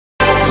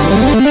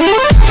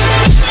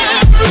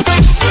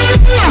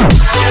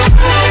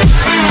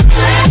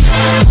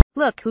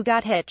Look who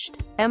got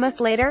hitched. Emma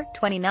Slater,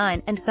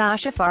 29, and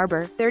Sasha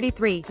Farber,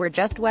 33, were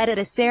just wed at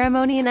a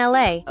ceremony in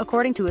LA,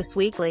 according to Us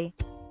Weekly.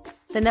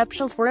 The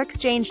nuptials were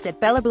exchanged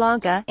at Bella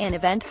Blanca, an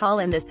event hall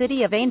in the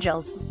City of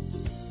Angels.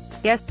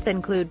 Guests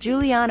include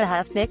Juliana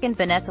Huffnick and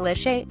Vanessa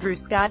Lachey, Drew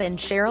Scott and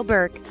Cheryl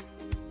Burke.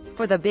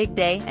 For the big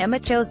day, Emma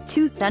chose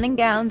two stunning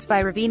gowns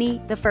by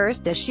Ravini, the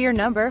first a sheer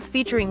number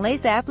featuring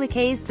lace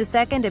appliques, the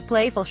second a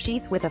playful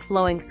sheath with a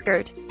flowing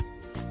skirt.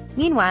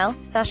 Meanwhile,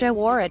 Sasha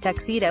wore a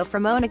tuxedo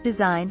from Onic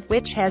Design,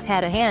 which has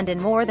had a hand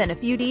in more than a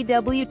few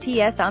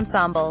DWTS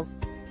ensembles.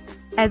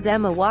 As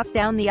Emma walked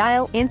down the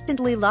aisle,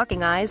 instantly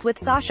locking eyes with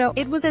Sasha,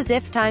 it was as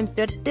if time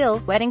stood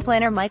still, wedding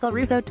planner Michael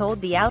Russo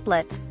told the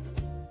outlet.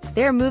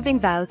 Their moving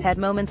vows had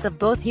moments of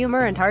both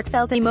humor and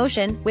heartfelt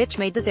emotion, which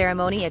made the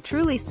ceremony a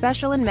truly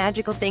special and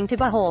magical thing to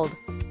behold.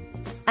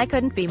 I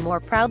couldn't be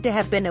more proud to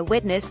have been a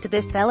witness to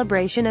this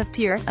celebration of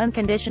pure,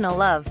 unconditional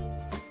love.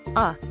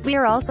 We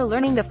are also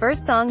learning the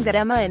first song that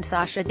Emma and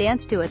Sasha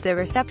danced to at the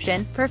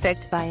reception,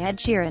 Perfect by Ed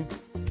Sheeran.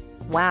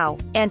 Wow.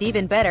 And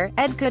even better,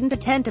 Ed couldn't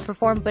attend to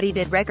perform but he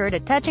did record a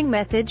touching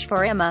message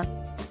for Emma.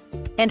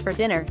 And for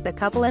dinner, the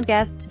couple and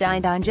guests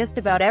dined on just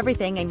about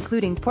everything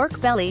including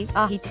pork belly,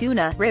 ahi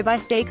tuna, ribeye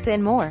steaks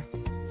and more.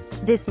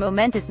 This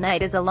momentous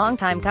night is a long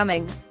time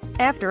coming.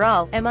 After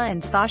all, Emma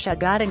and Sasha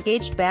got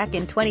engaged back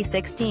in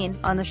 2016,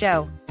 on the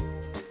show.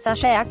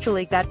 Sasha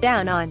actually got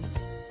down on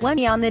one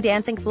knee on the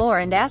dancing floor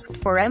and asked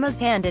for Emma's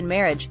hand in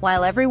marriage,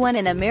 while everyone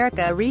in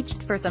America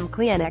reached for some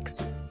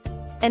Kleenex.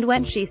 And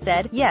when she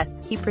said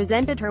yes, he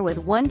presented her with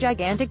one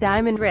gigantic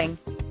diamond ring.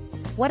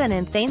 What an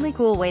insanely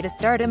cool way to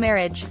start a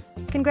marriage.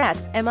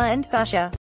 Congrats, Emma and Sasha.